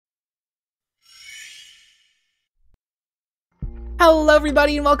Hello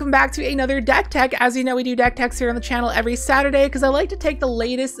everybody and welcome back to another deck tech. As you know, we do deck techs here on the channel every Saturday because I like to take the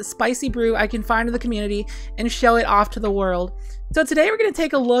latest spicy brew I can find in the community and show it off to the world. So today we're going to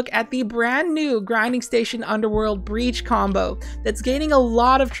take a look at the brand new Grinding Station Underworld Breach combo that's gaining a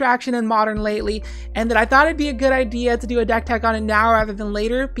lot of traction in Modern lately, and that I thought it'd be a good idea to do a deck tech on it now rather than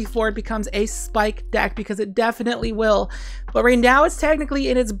later before it becomes a spike deck, because it definitely will. But right now it's technically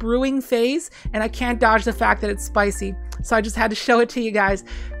in its brewing phase and I can't dodge the fact that it's spicy. So I just had to show it to you guys.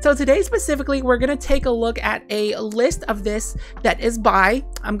 So today specifically, we're going to take a look at a list of this that is by,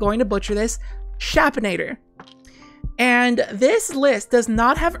 I'm going to butcher this, Shapinator. And this list does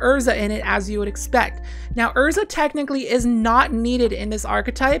not have Urza in it as you would expect. Now Urza technically is not needed in this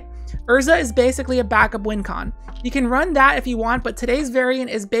archetype. Urza is basically a backup win con. You can run that if you want, but today's variant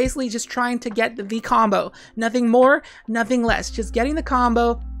is basically just trying to get the combo. Nothing more, nothing less. Just getting the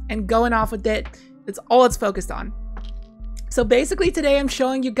combo and going off with it. That's all it's focused on. So basically today I'm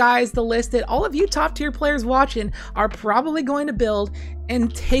showing you guys the list that all of you top tier players watching are probably going to build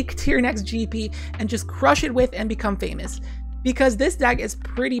and take to your next GP and just crush it with and become famous. Because this deck is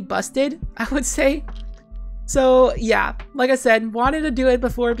pretty busted, I would say. So yeah, like I said, wanted to do it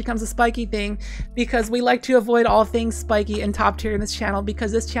before it becomes a spiky thing, because we like to avoid all things spiky and top tier in this channel,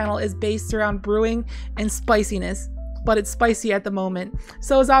 because this channel is based around brewing and spiciness. But it's spicy at the moment.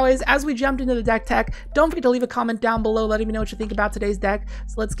 So as always, as we jumped into the deck tech, don't forget to leave a comment down below letting me know what you think about today's deck.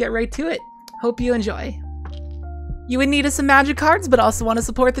 So let's get right to it. Hope you enjoy. You would need some magic cards, but also want to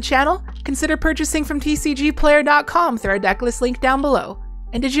support the channel? Consider purchasing from tcgplayer.com through our deck list link down below.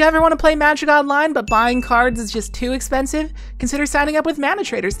 And did you ever want to play Magic Online, but buying cards is just too expensive? Consider signing up with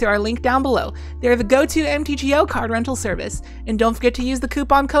ManaTraders through our link down below. They're the go-to MTGO card rental service. And don't forget to use the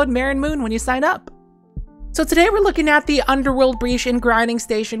coupon code Meryn when you sign up. So today we're looking at the Underworld Breach and Grinding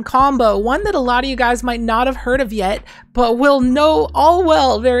Station combo, one that a lot of you guys might not have heard of yet, but will know all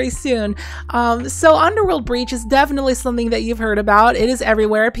well very soon. So Underworld Breach is definitely something that you've heard about. It is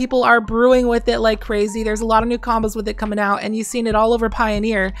everywhere. People are brewing with it like crazy. There's a lot of new combos with it coming out, and you've seen it all over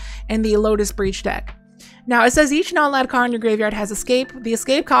Pioneer and the Lotus Breach deck. Now it says each non-land card in your graveyard has escape. The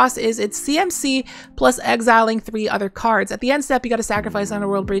escape cost is its CMC plus exiling 3 other cards. At the end step, you got to sacrifice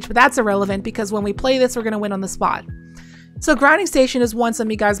Underworld Breach, but that's irrelevant because when we play this, we're going to win on the spot. So Grinding Station is one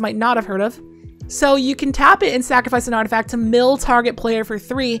some you guys might not have heard of. So you can tap it and sacrifice an artifact to mill target player for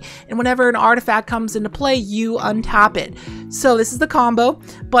 3, and whenever an artifact comes into play, you untap it. So this is the combo,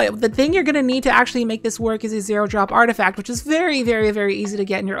 but the thing you're going to need to actually make this work is a 0-drop artifact, which is very, very, very easy to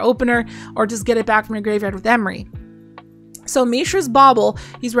get in your opener, or just get it back from your graveyard with Meryn. So Mishra's Bauble,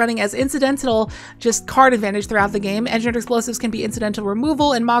 he's running as incidental, just card advantage throughout the game. Engineered Explosives can be incidental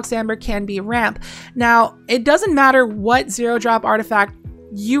removal, and Mox Amber can be ramp. Now, it doesn't matter what 0-drop artifact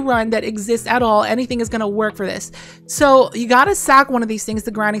you run that exists at all, anything is going to work for this. So you got to sack one of these things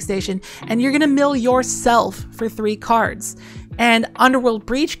to Grinding Station, and you're going to mill yourself for 3 cards. And Underworld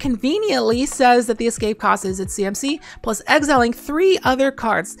Breach conveniently says that the escape cost is its CMC plus exiling 3 other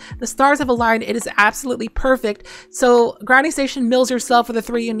cards. The stars have aligned. It is absolutely perfect. So Grinding Station mills yourself for the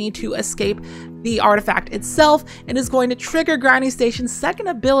 3 you need to escape the artifact itself, and is going to trigger Grinding Station's second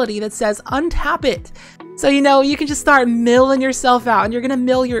ability that says untap it. So you know, you can just start milling yourself out, and you're going to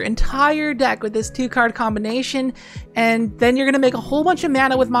mill your entire deck with this 2-card combination, and then you're going to make a whole bunch of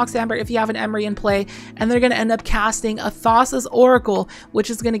mana with Mox Amber if you have an Meryn in play, and they're going to end up casting a Thassa's Oracle, which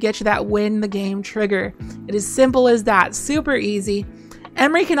is going to get you that win the game trigger. It is simple as that, super easy.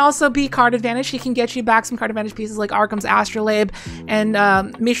 Meryn can also be card advantage. She can get you back some card advantage pieces like Arkham's Astrolabe and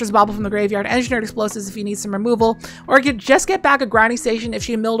Mishra's Bauble from the graveyard, Engineered Explosives if you need some removal, or you just get back a Grinding Station if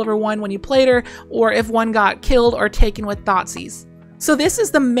she milled over 1 when you played her, or if 1 got killed or taken with Thoughtseize. So this is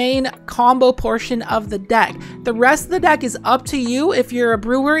the main combo portion of the deck. The rest of the deck is up to you. If you're a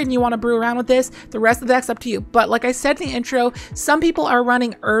brewer and you want to brew around with this, the rest of the deck's up to you. But like I said in the intro, some people are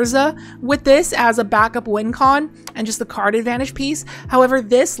running Urza with this as a backup win con and just the card advantage piece. However,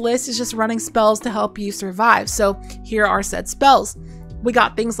 this list is just running spells to help you survive. So here are said spells. We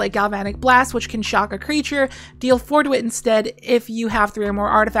got things like Galvanic Blast, which can shock a creature, deal 4 to it instead if you have 3 or more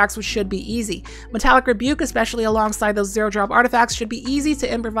artifacts, which should be easy. Metallic Rebuke, especially alongside those 0-drop artifacts, should be easy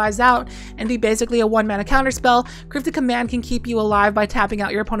to improvise out and be basically a 1-mana counterspell. Cryptic Command can keep you alive by tapping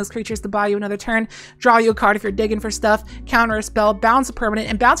out your opponent's creatures to buy you another turn, draw you a card if you're digging for stuff, counter a spell, bounce a permanent,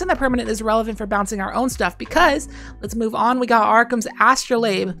 and bouncing that permanent is relevant for bouncing our own stuff because, let's move on, we got Arkham's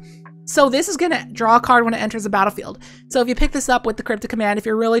Astrolabe. So this is going to draw a card when it enters the battlefield. So if you pick this up with the Cryptic Command, if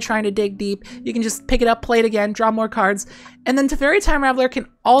you're really trying to dig deep, you can just pick it up, play it again, draw more cards. And then Teferi Time Raveler can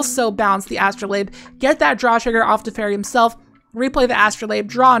also bounce the Astrolabe, get that draw trigger off Teferi himself, replay the Astrolabe,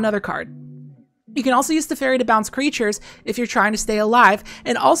 draw another card. You can also use Teferi to bounce creatures if you're trying to stay alive,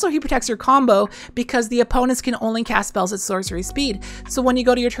 and also he protects your combo because the opponents can only cast spells at sorcery speed. So when you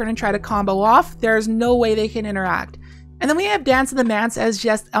go to your turn and try to combo off, there's no way they can interact. And then we have Dance of the Manse as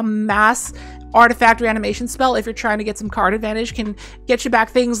just a mass artifact reanimation spell if you're trying to get some card advantage. Can get you back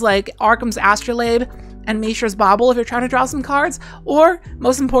things like Arkham's Astrolabe and Mishra's Bauble if you're trying to draw some cards, or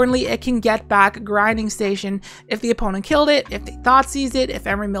most importantly, it can get back Grinding Station if the opponent killed it, if they thought seized it, if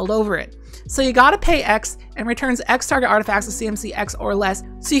Emery milled over it. So you gotta pay X and returns X target artifacts with CMC X or less,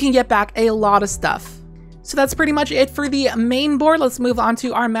 so you can get back a lot of stuff. So that's pretty much it for the main board. Let's move on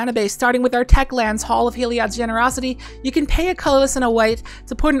to our mana base, starting with our tech lands, Hall of Heliod's Generosity. You can pay a colorless and a white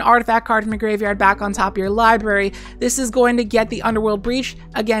to put an artifact card from your graveyard back on top of your library. This is going to get the Underworld Breach,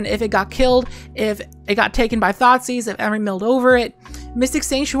 again, if it got killed, if it got taken by Thoughtseize, if Emery milled over it. Mystic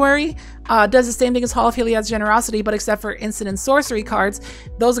Sanctuary does the same thing as Hall of Heliod's Generosity, but except for instant and sorcery cards.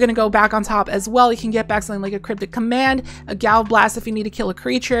 Those are going to go back on top as well. You can get back something like a Cryptic Command, a Gal Blast if you need to kill a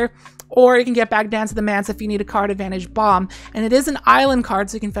creature, or you can get back Dance of the Manse if you need a card advantage bomb. And it is an island card,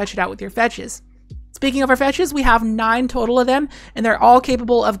 so you can fetch it out with your fetches. Speaking of our fetches, we have 9 total of them, and they're all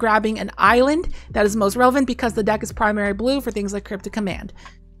capable of grabbing an island. That is most relevant because the deck is primary blue for things like Cryptic Command.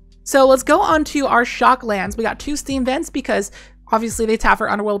 So let's go on to our shock lands. We got 2 Steam Vents because obviously they tap for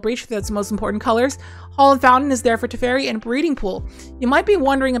Underworld Breach, that's the most important colors. Hall and Fountain is there for Teferi, and Breeding Pool. You might be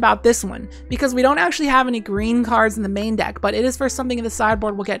wondering about this one, because we don't actually have any green cards in the main deck, but it is for something in the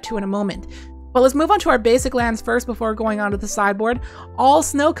sideboard we'll get to in a moment. But let's move on to our basic lands first before going on to the sideboard. All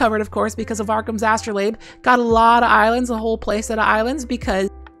snow covered, of course, because of Arkham's Astrolabe. Got a lot of islands, a whole play set of islands, because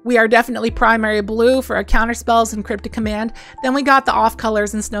we are definitely primary blue for our counter spells and Cryptic Command. Then we got the off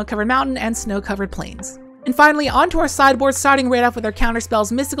colors in Snow Covered Mountain and Snow Covered Plains. And finally, onto our sideboard, starting right off with our counter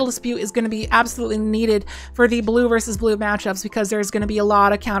spells. Mystical Dispute is going to be absolutely needed for the blue versus blue matchups because there's going to be a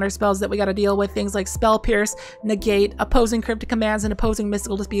lot of counter spells that we got to deal with. Things like Spell Pierce, Negate, opposing Cryptic Commands, and opposing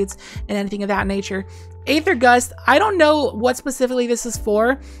Mystical Disputes, and anything of that nature. Aether Gust, I don't know what specifically this is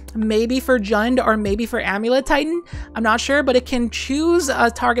for. Maybe for Jund or maybe for Amulet Titan. I'm not sure, but it can choose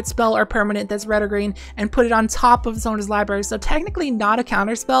a target spell or permanent that's red or green and put it on top of its owner's library. So technically not a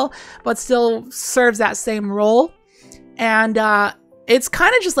counter spell, but still serves that same role. And it's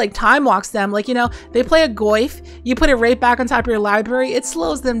kind of just like time walks them. Like, you know, they play a Goyf, you put it right back on top of your library, it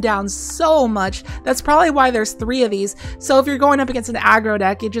slows them down so much. That's probably why there's 3 of these. So if you're going up against an aggro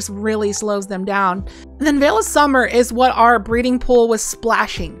deck, it just really slows them down. And then Veil of Summer is what our Breeding Pool was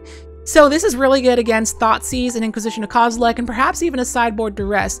splashing. So this is really good against Thoughtseize and Inquisition of Kozilek, and perhaps even a sideboard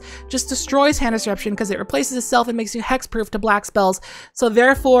Duress. Just destroys Hand Disruption because it replaces itself and makes you hexproof to black spells. So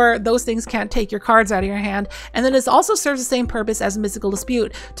therefore, those things can't take your cards out of your hand. And then it also serves the same purpose as Mystical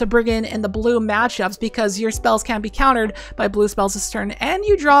Dispute to bring in the blue matchups because your spells can't be countered by blue spells this turn, and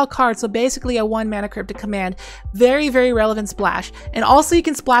you draw a card. So basically a 1-mana Cryptic Command. Very, very relevant splash. And also you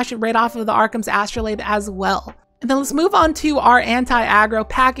can splash it right off of the Arkham's Astrolabe as well. And then let's move on to our anti-aggro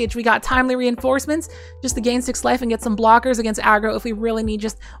package. We got Timely Reinforcements, just to gain 6 life and get some blockers against aggro if we really need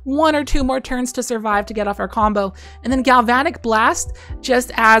just 1 or 2 more turns to survive to get off our combo. And then Galvanic Blast, just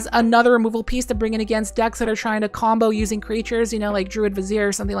as another removal piece to bring in against decks that are trying to combo using creatures, you know, like Druid Vizier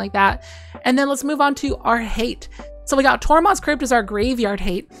or something like that. And then let's move on to our hate. So we got Tormod's Crypt as our graveyard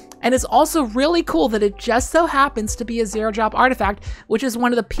hate, and it's also really cool that it just so happens to be a 0-drop artifact, which is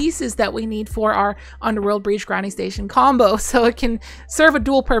one of the pieces that we need for our Underworld Breach Grinding Station combo, so it can serve a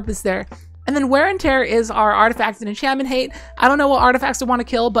dual purpose there. And then Wear and Tear is our artifacts and enchantment hate. I don't know what artifacts to want to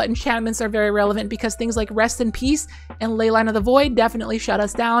kill, but enchantments are very relevant because things like Rest in Peace and Leyline of the Void definitely shut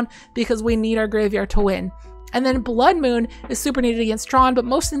us down because we need our graveyard to win. And then Blood Moon is super needed against Tron, but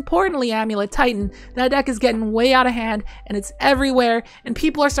most importantly, Amulet Titan. That deck is getting way out of hand, and it's everywhere, and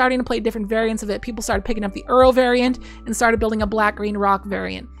people are starting to play different variants of it. People started picking up the Uro variant and started building a Black-Green Rock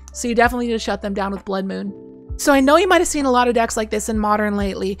variant. So you definitely need to shut them down with Blood Moon. So I know you might have seen a lot of decks like this in Modern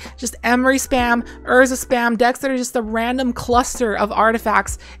lately. Just Emery spam, Urza spam, decks that are just a random cluster of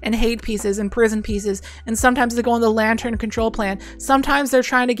artifacts and hate pieces and prison pieces. And sometimes they go in the Lantern control plan. Sometimes they're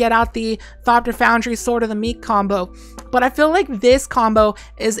trying to get out the Thopter Foundry Sword of the Meek combo. But I feel like this combo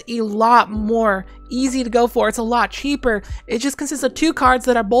is a lot more easy to go for. It's a lot cheaper. It just consists of 2 cards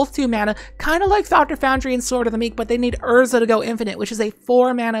that are both 2 mana, kind of like Thopter Foundry and Sword of the Meek, but they need Urza to go infinite, which is a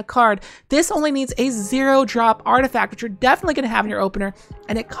 4 mana card. This only needs a 0-drop artifact, which you're definitely going to have in your opener,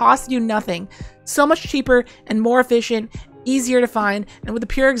 and it costs you nothing. So much cheaper and more efficient, easier to find, and with the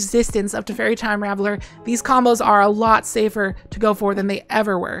pure existence of Teferi Time Raveler, these combos are a lot safer to go for than they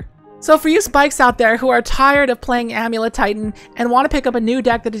ever were. So for you spikes out there who are tired of playing Amulet Titan and want to pick up a new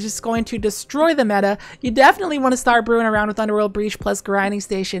deck that is just going to destroy the meta, you definitely want to start brewing around with Underworld Breach plus Grinding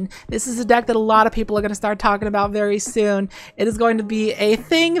Station. This is a deck that a lot of people are going to start talking about very soon. It is going to be a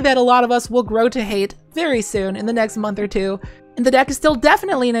thing that a lot of us will grow to hate very soon in the next month or two. And the deck is still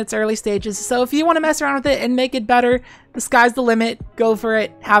definitely in its early stages, so if you want to mess around with it and make it better, the sky's the limit. Go for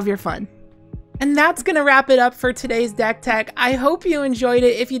it. Have your fun. And that's going to wrap it up for today's deck tech. I hope you enjoyed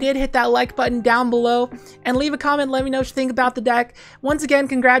it. If you did, hit that like button down below and leave a comment. Let me know what you think about the deck. Once again,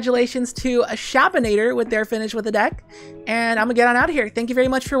 congratulations to a Shapinator with their finish with the deck. And I'm going to get on out of here. Thank you very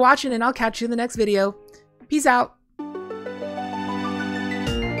much for watching, and I'll catch you in the next video. Peace out.